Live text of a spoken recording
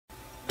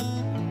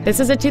This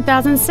is a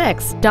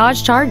 2006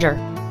 Dodge Charger.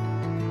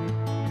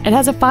 It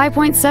has a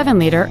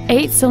 5.7-liter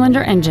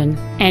 8-cylinder engine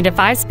and a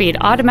 5-speed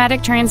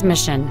automatic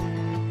transmission.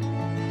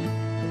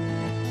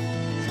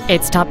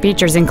 Its top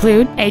features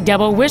include a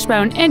double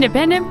wishbone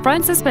independent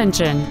front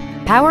suspension,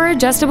 power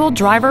adjustable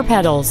driver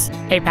pedals,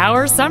 a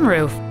power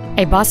sunroof,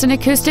 a Boston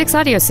Acoustics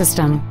audio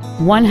system,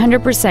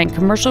 100%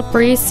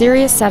 commercial-free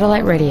Sirius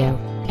satellite radio,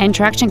 and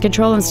traction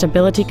control and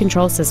stability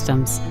control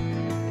systems.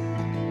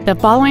 The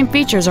following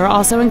features are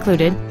also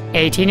included: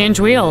 18-inch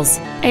wheels,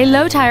 a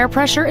low tire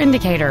pressure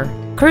indicator,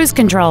 cruise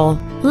control,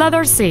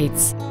 leather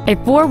seats, a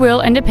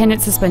 4-wheel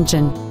independent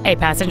suspension, a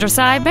passenger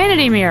side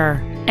vanity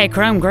mirror, a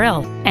chrome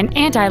grille, an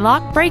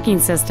anti-lock braking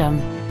system,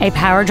 a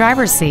power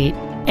driver's seat,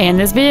 and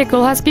this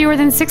vehicle has fewer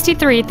than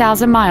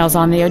 63,000 miles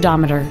on the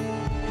odometer.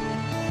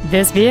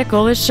 This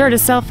vehicle is sure to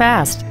sell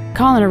fast.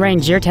 Call and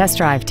arrange your test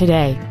drive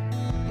today.